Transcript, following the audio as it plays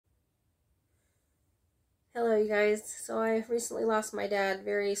Hello, you guys. So I recently lost my dad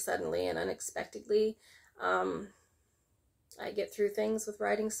very suddenly and unexpectedly. I get through things with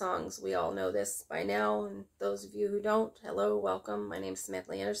writing songs. We all know this by now, and those of you who don't, hello, welcome. My name's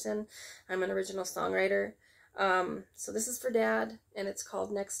Samantha Lee. I'm an original songwriter. So this is for Dad, and it's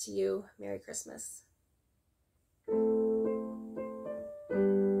called Next to You. Merry Christmas.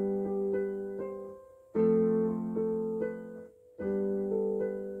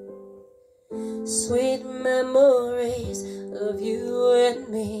 Sweet memories of you and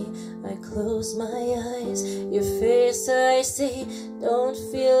me. I close my eyes, your face I see. Don't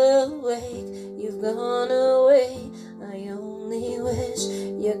feel awake, you've gone away. I only wish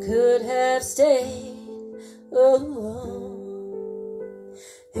you could have stayed. Oh,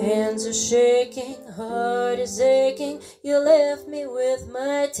 hands are shaking, heart is aching. You left me with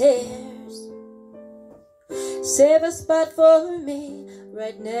my tears. Save a spot for me,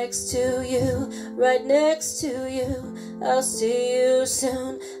 right next to you, right next to you. I'll see you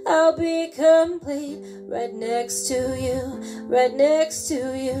soon, I'll be complete, right next to you, right next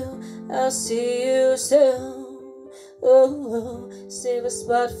to you. I'll see you soon. Oh, save a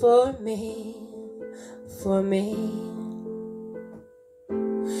spot for me, for me.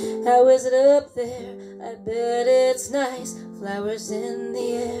 How is it up there? I bet it's nice. Flowers in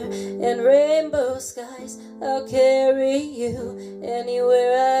the air and rainbow skies. I'll carry you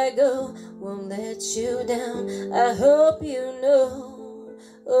anywhere I go. Won't let you down, I hope you know.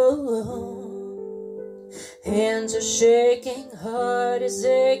 Oh, hands are shaking, heart is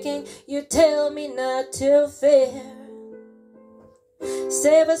aching. You tell me not to fear.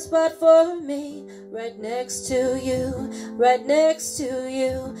 Save a spot for me, right next to you, right next to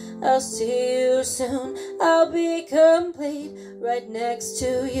you. I'll see you soon, I'll be complete, right next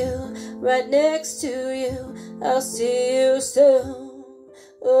to you, right next to you. I'll see you soon.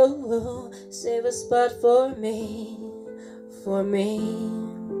 Oh, save a spot for me, for me.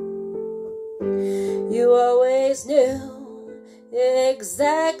 You always knew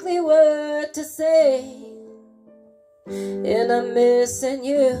exactly what to say, and I'm missing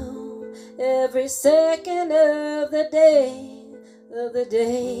you every second of the day, of the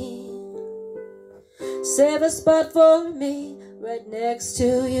day. Save a spot for me, right next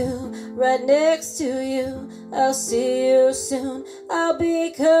to you, right next to you. I'll see you soon, I'll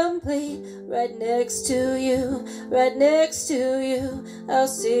be complete, right next to you, right next to you. I'll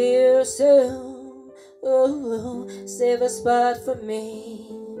see you soon. Oh, save a spot for me,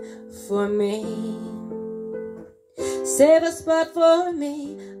 for me. Save a spot for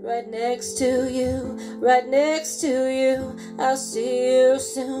me, right next to you, right next to you. I'll see you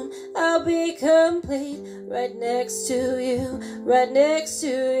soon, I'll be complete, right next to you, right next to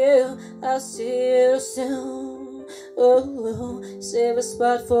you. I'll see you soon. Oh, save a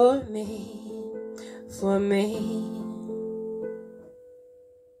spot for me, for me.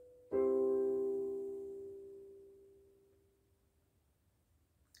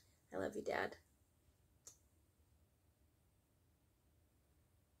 I love you, Dad.